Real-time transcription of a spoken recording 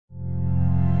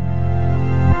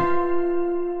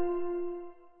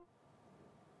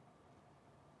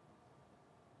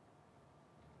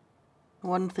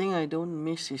One thing I don't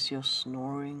miss is your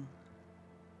snoring.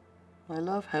 I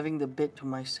love having the bed to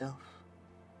myself.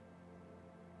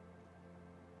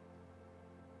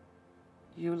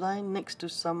 You lie next to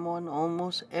someone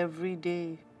almost every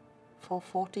day for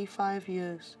 45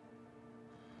 years.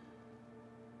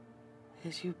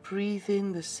 As you breathe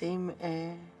in the same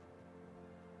air,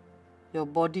 your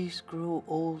bodies grow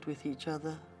old with each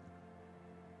other.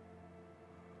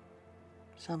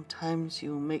 Sometimes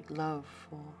you make love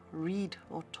or read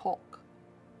or talk.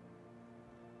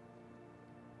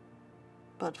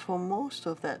 But for most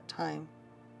of that time,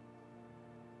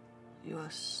 you are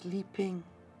sleeping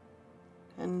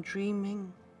and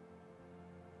dreaming.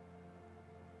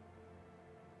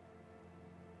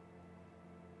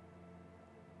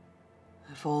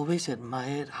 I've always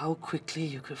admired how quickly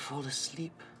you could fall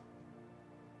asleep.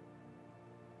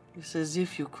 It's as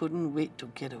if you couldn't wait to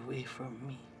get away from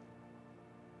me.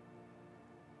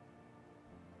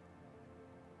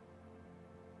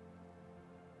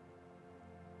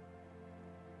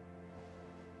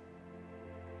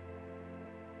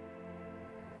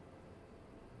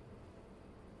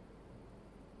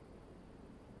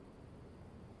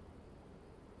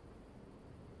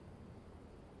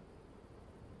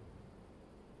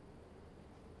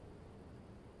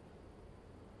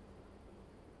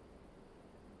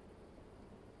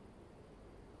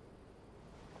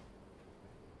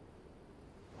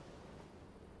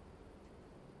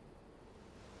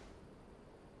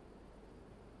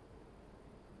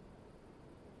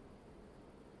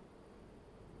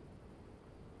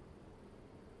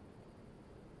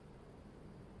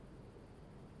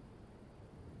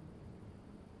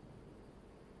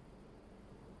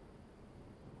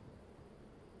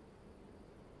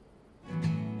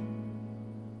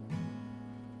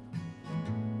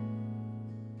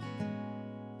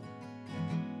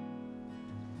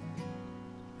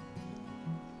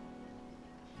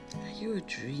 Are you a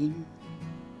dream?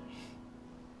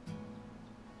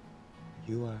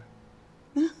 You are.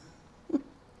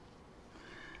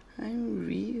 I'm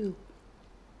real.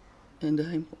 And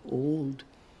I'm old.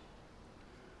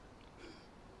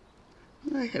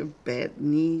 I have bad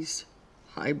knees,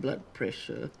 high blood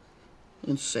pressure,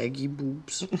 and saggy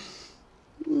boobs.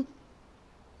 I'm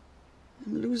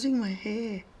losing my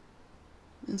hair.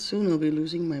 And soon I'll be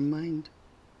losing my mind.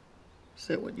 Is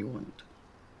that what you want?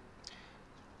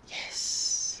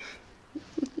 Yes.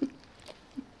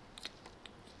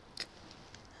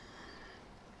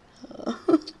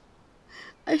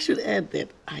 I should add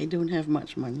that I don't have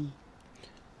much money.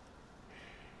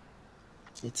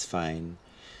 It's fine.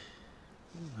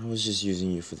 I was just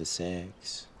using you for the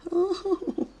sex.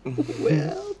 Oh,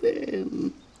 well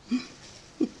then.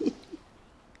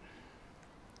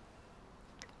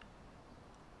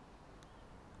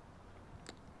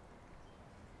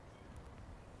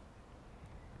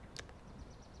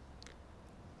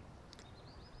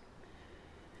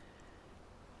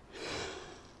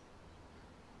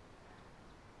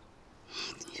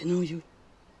 You know,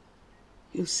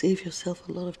 you'll save yourself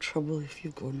a lot of trouble if you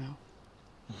go now.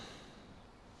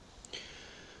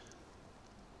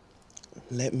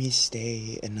 Let me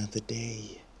stay another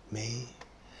day, May.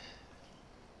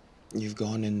 You've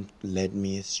gone and led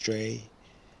me astray.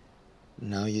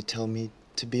 Now you tell me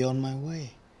to be on my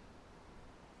way.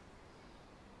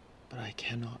 But I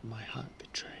cannot my heart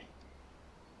betray.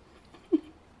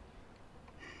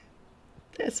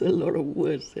 That's a lot of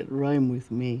words that rhyme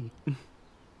with me.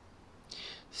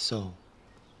 So,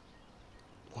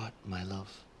 what, my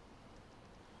love,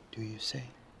 do you say?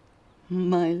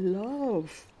 My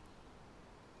love.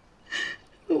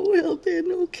 Well then,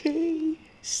 okay.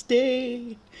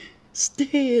 Stay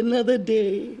another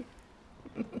day.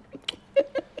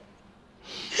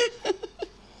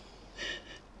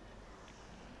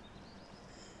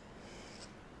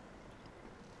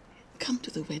 Come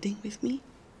to the wedding with me.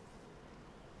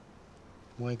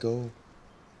 Why go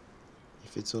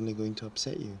if it's only going to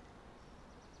upset you?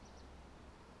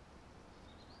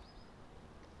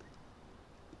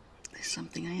 There's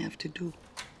something I have to do.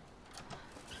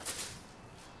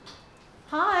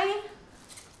 Hi.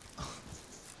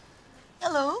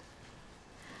 Hello.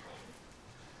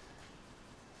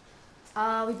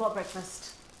 We bought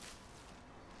breakfast.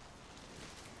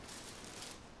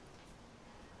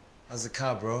 How's the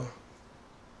car, bro?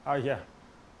 Oh, yeah.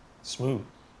 Smooth.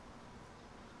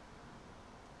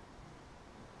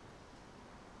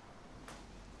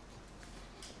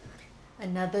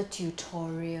 Another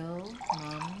tutorial,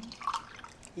 Mom.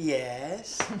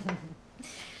 Yes.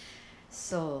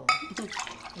 So,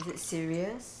 is it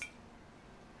serious?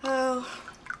 Oh,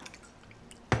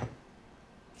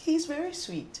 he's very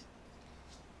sweet.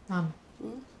 Mom,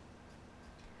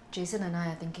 Jason and I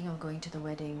are thinking of going to the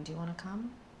wedding. Do you want to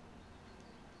come?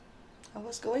 I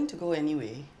was going to go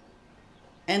anyway.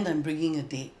 And I'm bringing a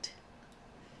date.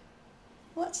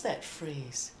 What's that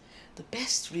phrase? The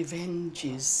best revenge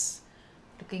is...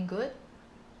 Looking good?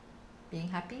 Being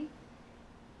happy?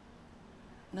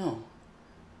 No.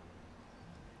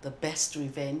 The best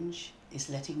revenge is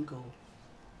letting go.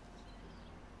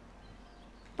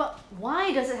 But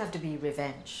why does it have to be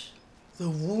revenge? The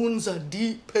wounds are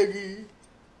deep, Peggy.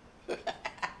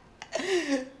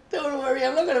 Don't worry,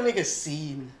 I'm not going to make a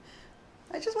scene.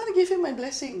 I just want to give him my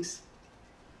blessings.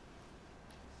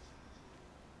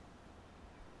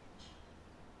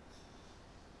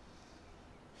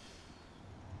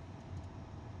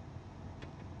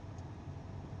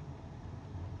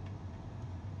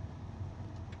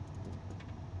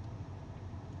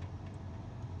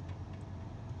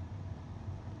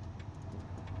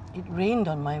 It rained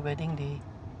on my wedding day,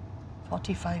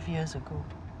 45 years ago.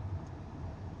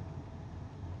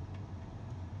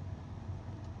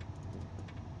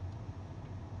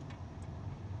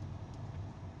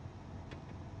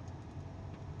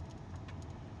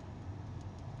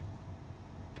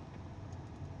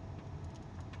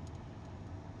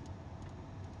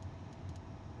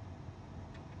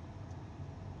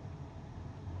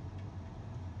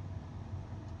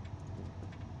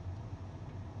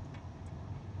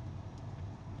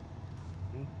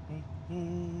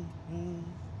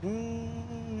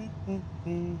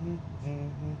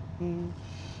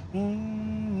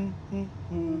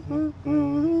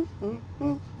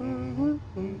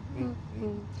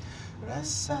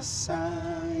 Rasa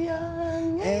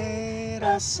sayang,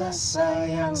 rasa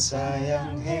sayang,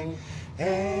 sayang,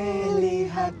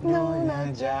 lihat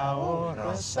nona jauh.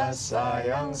 Rasa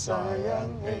sayang,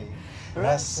 sayang,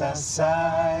 rasa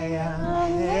sayang,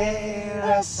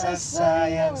 rasa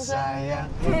sayang, sayang,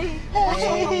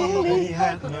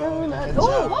 lihat nona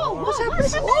jauh. Oh, what's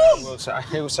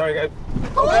happening? Oh, sorry, guys.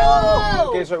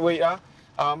 Okay, so wait,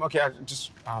 okay, I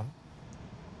just,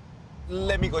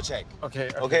 Let me go check. okay.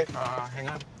 Okay. Hang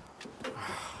on.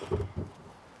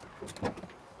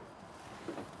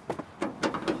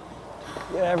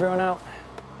 Yeah, everyone out.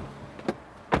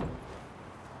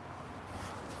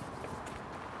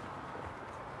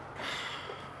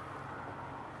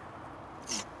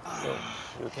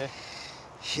 You okay?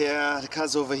 Yeah, the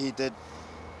car's overheated.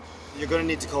 You're gonna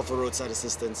need to call for roadside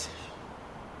assistance.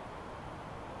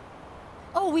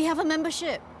 Oh, we have a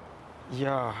membership.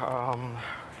 Yeah,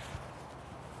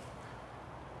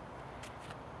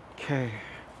 okay.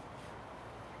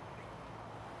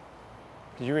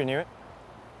 Did you renew it?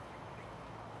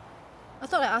 I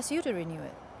thought I asked you to renew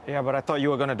it. Yeah, but I thought you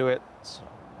were gonna do it. So.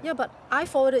 Yeah, but I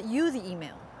forwarded you the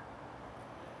email.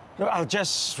 No, I'll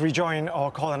just rejoin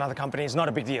or call another company. It's not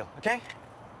a big deal, okay?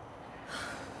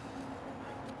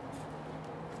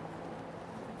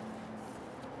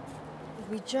 If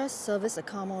we just serviced a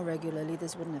car more regularly,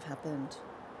 this wouldn't have happened.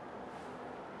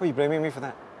 Why are you blaming me for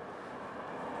that?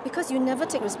 Because you never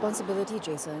take responsibility,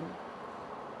 Jason.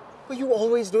 Well, you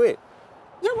always do it.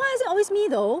 Yeah, why is it always me,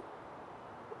 though?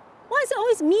 Why is it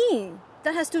always me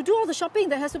that has to do all the shopping,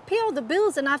 that has to pay all the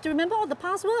bills, and I have to remember all the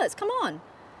passwords? Come on.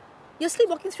 You're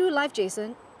sleepwalking through life,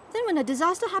 Jason. Then when a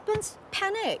disaster happens,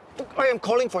 panic. Look, I am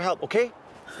calling for help, okay?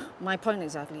 My point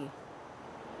exactly.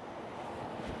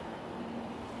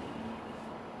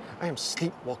 I am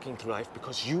sleepwalking through life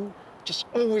because you just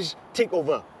always take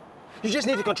over. You just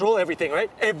need to control everything, right?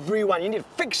 Everyone. You need to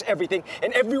fix everything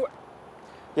and everyone.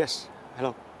 Yes,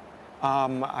 hello.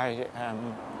 I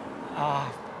am...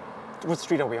 what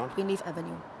street are we on? Greenleaf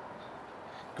Avenue.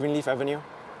 Greenleaf Avenue?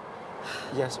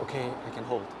 Yes, okay, I can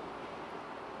hold.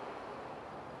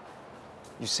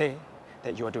 You say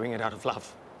that you are doing it out of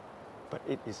love, but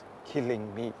it is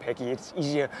killing me, Peggy. It's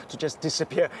easier to just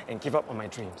disappear and give up on my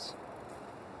dreams.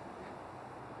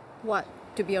 What?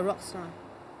 To be a rock star?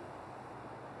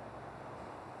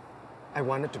 I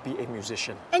wanted to be a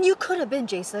musician. And you could have been,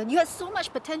 Jason. You had so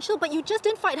much potential, but you just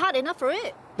didn't fight hard enough for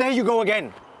it. There you go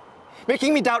again.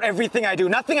 Making me doubt everything I do.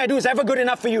 Nothing I do is ever good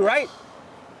enough for you, right?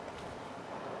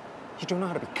 You don't know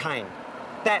how to be kind.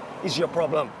 That is your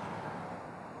problem.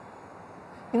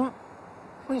 You know what?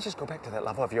 Why don't you just go back to that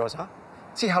lover of yours, huh?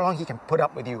 See how long he can put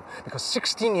up with you. Because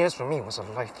 16 years for me was a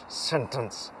life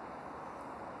sentence.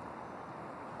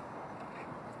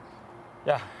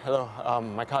 Yeah, hello.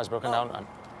 My car is broken down.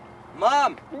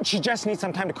 Mom! She just needs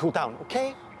some time to cool down,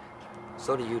 okay?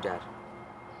 So do you, Dad.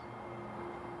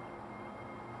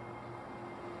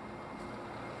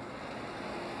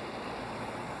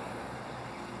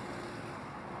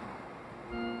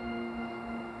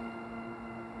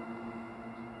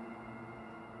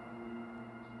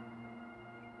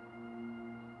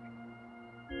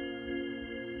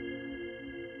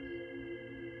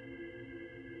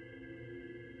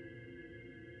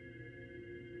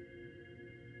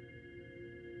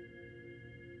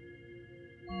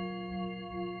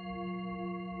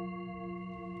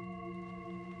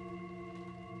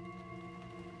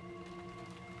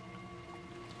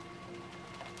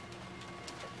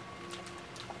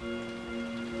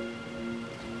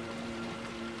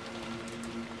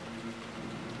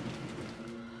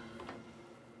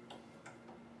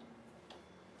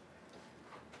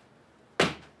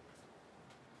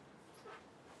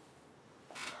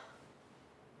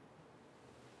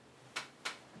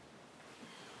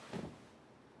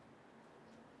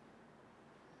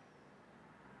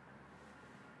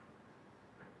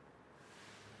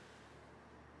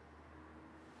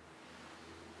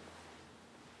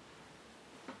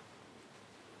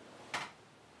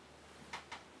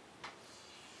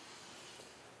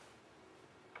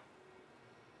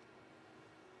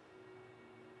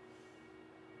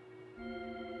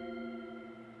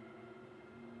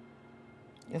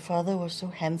 Your father was so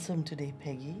handsome today,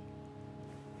 Peggy.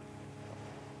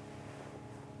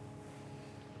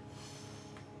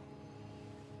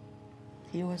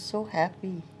 He was so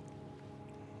happy.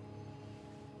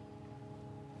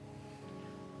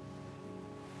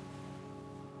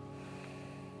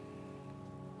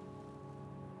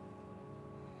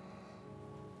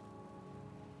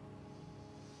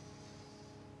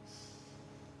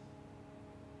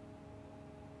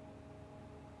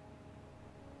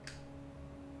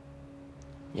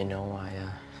 You know,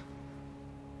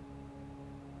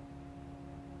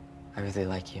 I really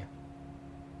like you.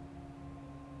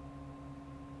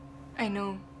 I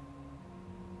know.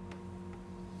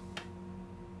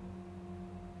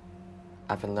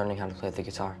 I've been learning how to play the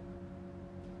guitar.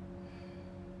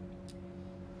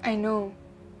 I know.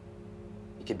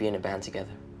 We could be in a band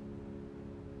together.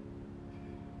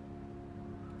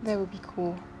 That would be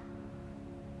cool.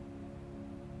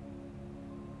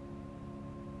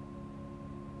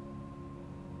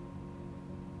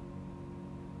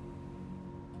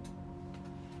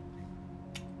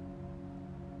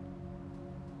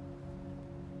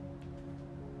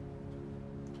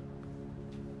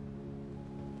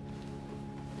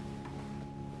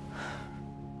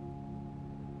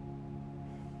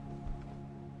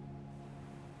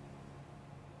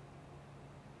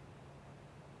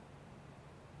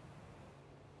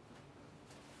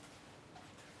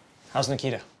 How's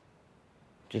Nikita?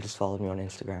 She just followed me on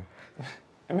Instagram.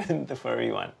 I meant the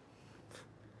furry one.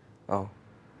 Oh,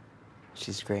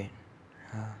 she's great.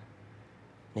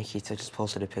 Nikita just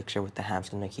posted a picture with the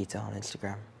hamster Nikita on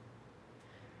Instagram.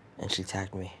 And she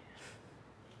tagged me.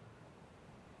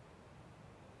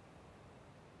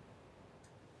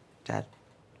 Dad,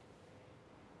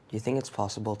 do you think it's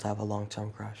possible to have a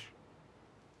long-term crush?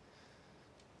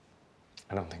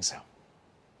 I don't think so.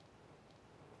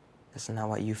 Isn't that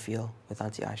what you feel with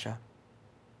Auntie Aisha?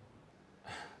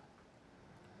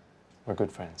 We're good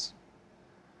friends.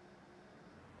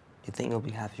 Do you think you'll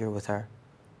be happier with her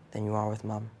than you are with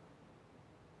Mom?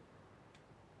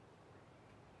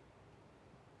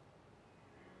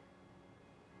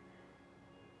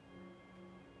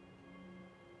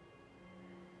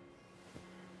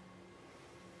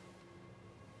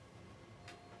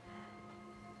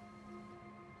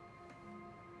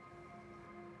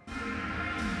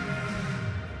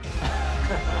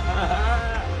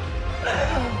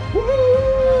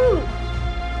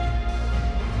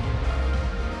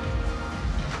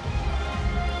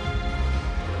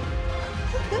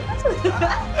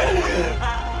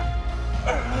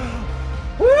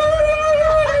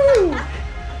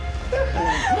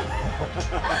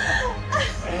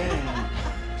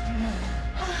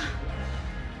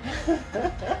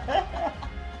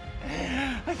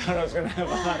 I thought I was gonna have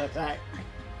a heart attack.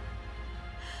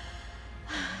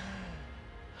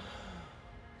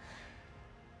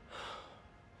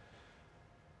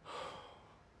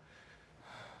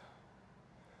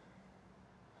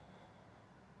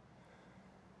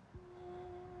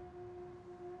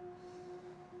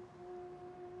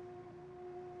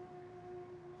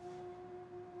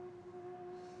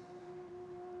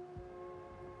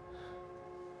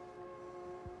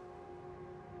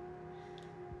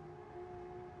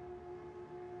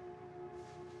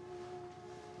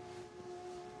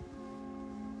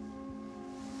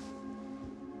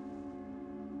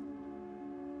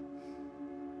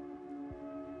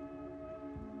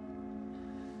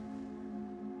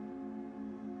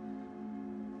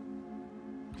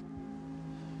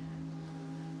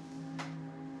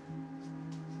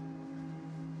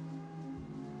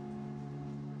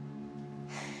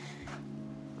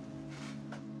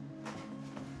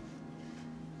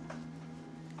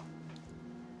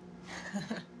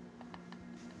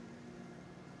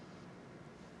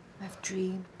 I've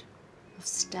dreamed of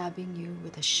stabbing you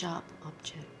with a sharp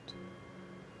object.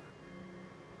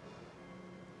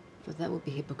 But that would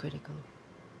be hypocritical.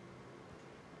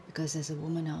 Because there's a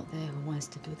woman out there who wants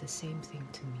to do the same thing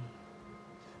to me.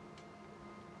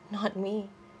 Not me.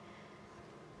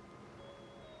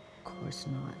 course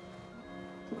not.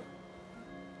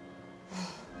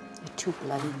 You're too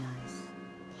bloody nice.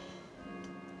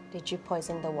 Did you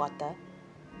poison the water?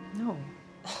 No.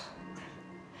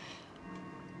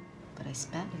 But I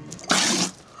spat in it.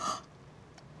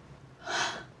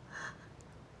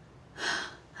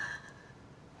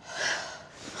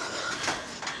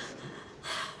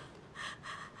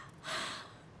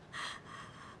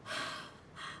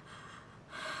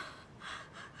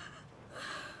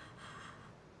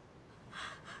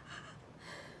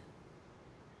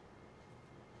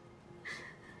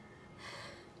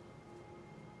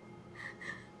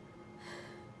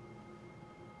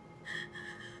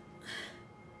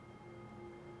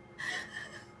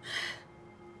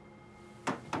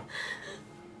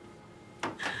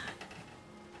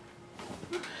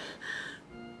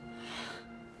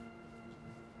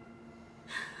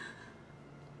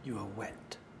 You are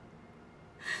wet.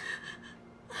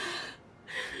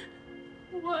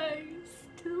 Why are you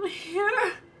still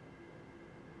here?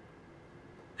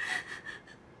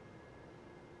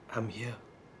 I'm here.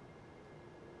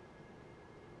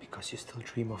 Because you still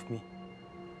dream of me.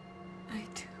 I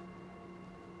do.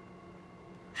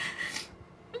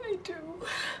 I do.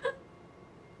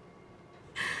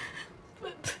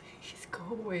 But please go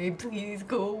away, please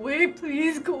go away,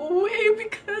 please go away,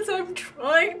 because I'm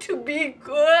trying to be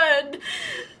good.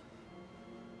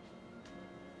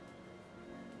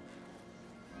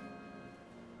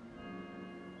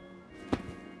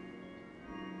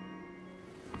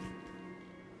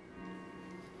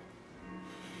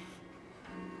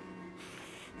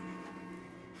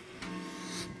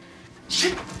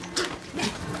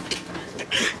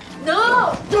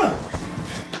 No!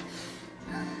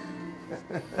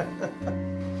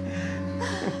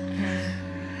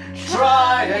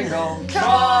 Triangle,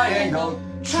 triangle,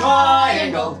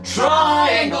 triangle,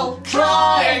 triangle,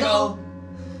 triangle.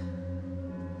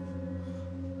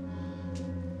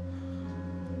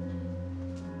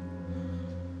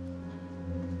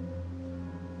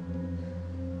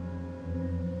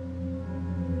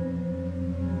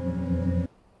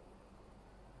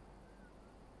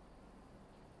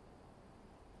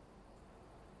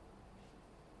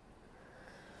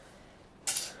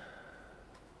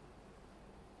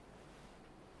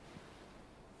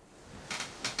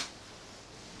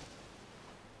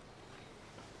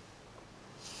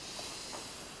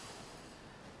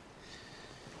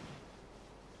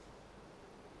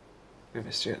 We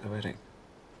missed you at the wedding.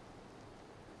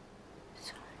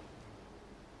 Sorry.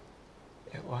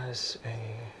 It was a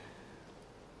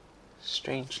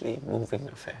strangely moving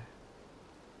affair.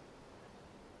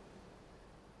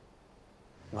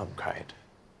 Mum cried.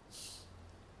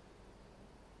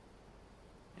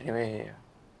 Anyway,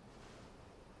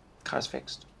 car's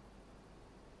fixed.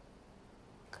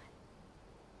 Good.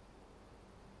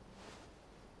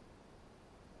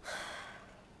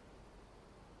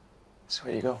 So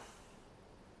where you go?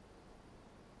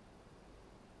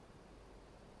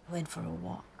 I went for a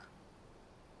walk.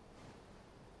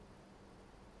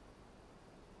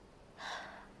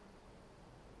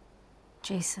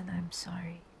 Jason, I'm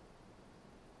sorry.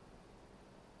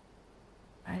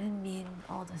 I didn't mean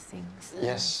all the things.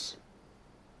 Yes.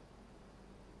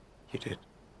 You did.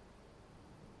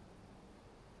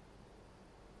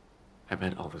 I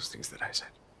meant all those things that I said.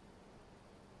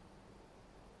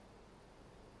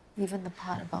 Even the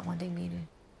part about wanting me to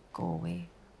go away.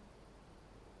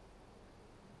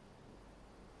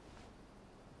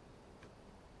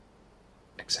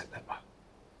 Accept that part.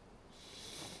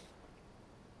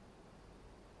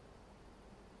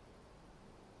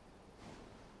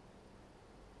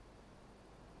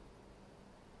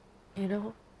 You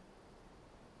know,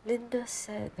 Linda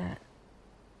said that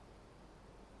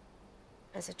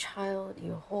as a child,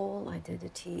 your whole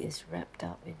identity is wrapped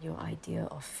up in your idea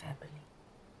of family.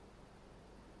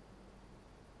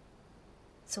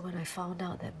 So when I found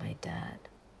out that my dad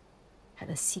had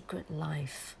a secret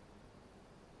life,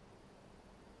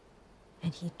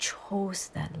 and he chose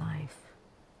that life,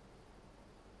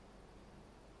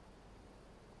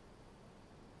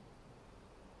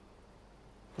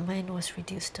 mine was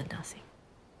reduced to nothing.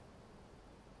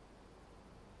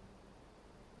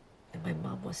 And my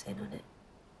mom was in on it.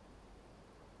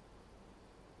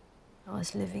 I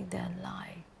was living their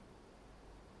lie.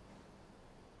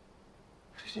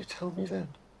 What did you tell me then?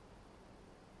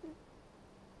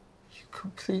 You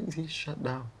completely shut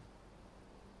down.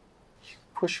 You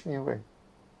pushed me away.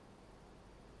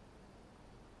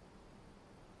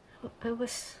 I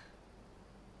was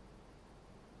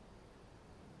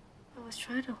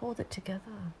trying to hold it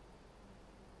together.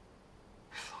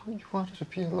 I thought you wanted to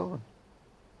be alone.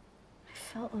 I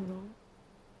felt alone.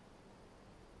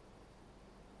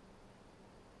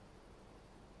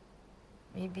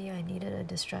 Maybe I needed a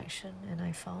distraction and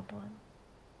I found one.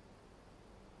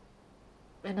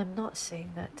 And I'm not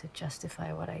saying that to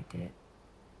justify what I did.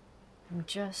 I'm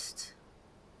just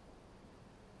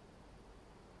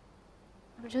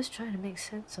trying to make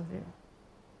sense of it.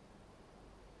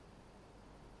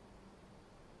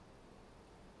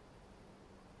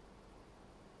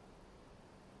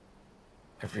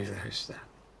 I realized that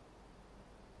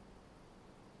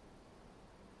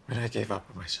when I gave up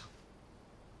on myself,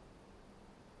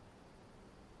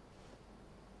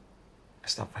 I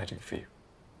stopped fighting for you.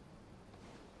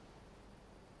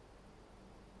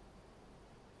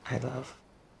 I love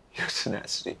your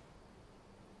tenacity,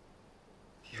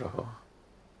 your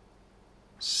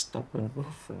stubborn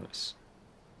willfulness,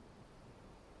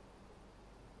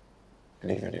 and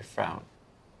even your frown.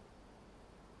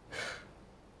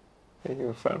 Yeah, you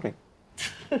were frowning.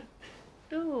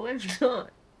 No, I'm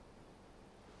not.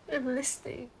 I'm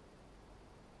listening.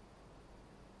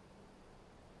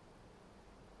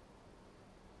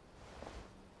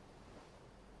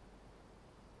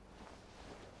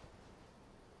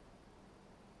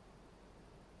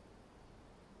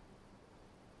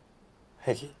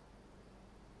 Peggy,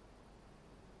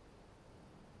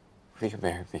 will you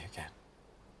marry me again?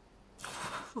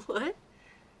 What?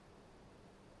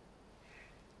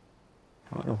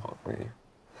 I want to walk with you.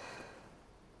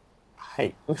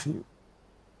 Hike with you.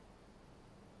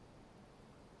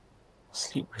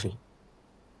 Sleep with you.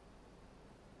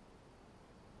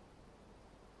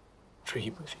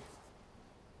 Dream with you.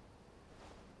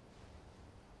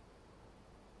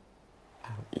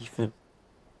 And even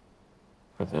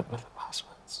remember the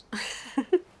passwords.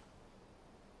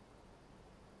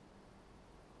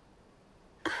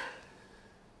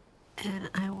 And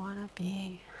I want to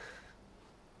be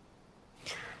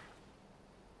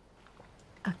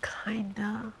a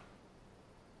kinder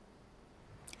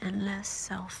and less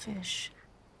selfish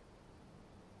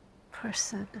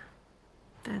person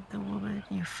than the woman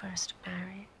you first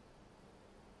married.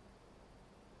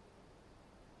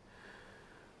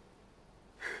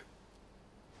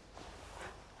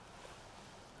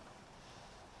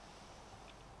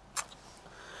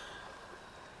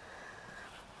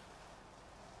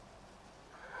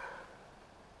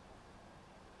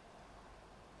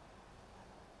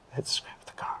 Let's scrap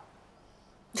the car.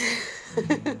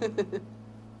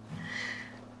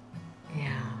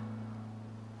 Yeah.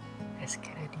 Let's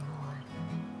get a new one.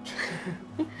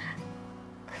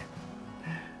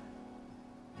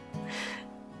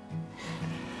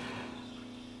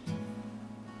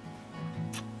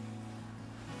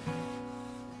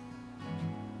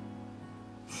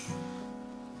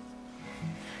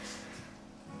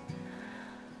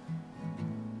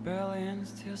 Berlin's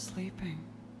still sleeping.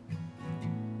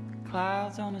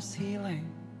 Clouds on the ceiling,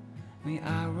 me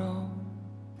I roll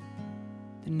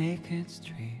the naked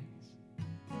streets.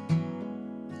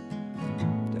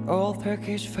 The old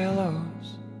Turkish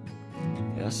fellows,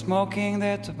 they are smoking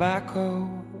their tobacco,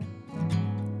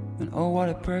 and oh what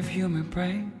a perfume it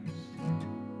brings.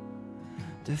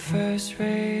 The first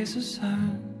rays of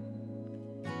sun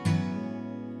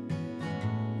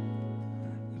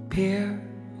appear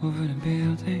over the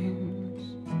buildings.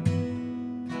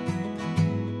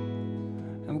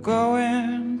 I'm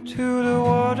going to the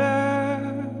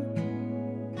water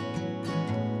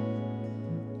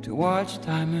to watch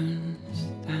diamonds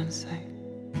dancing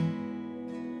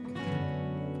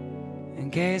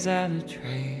and gaze at the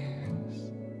trees.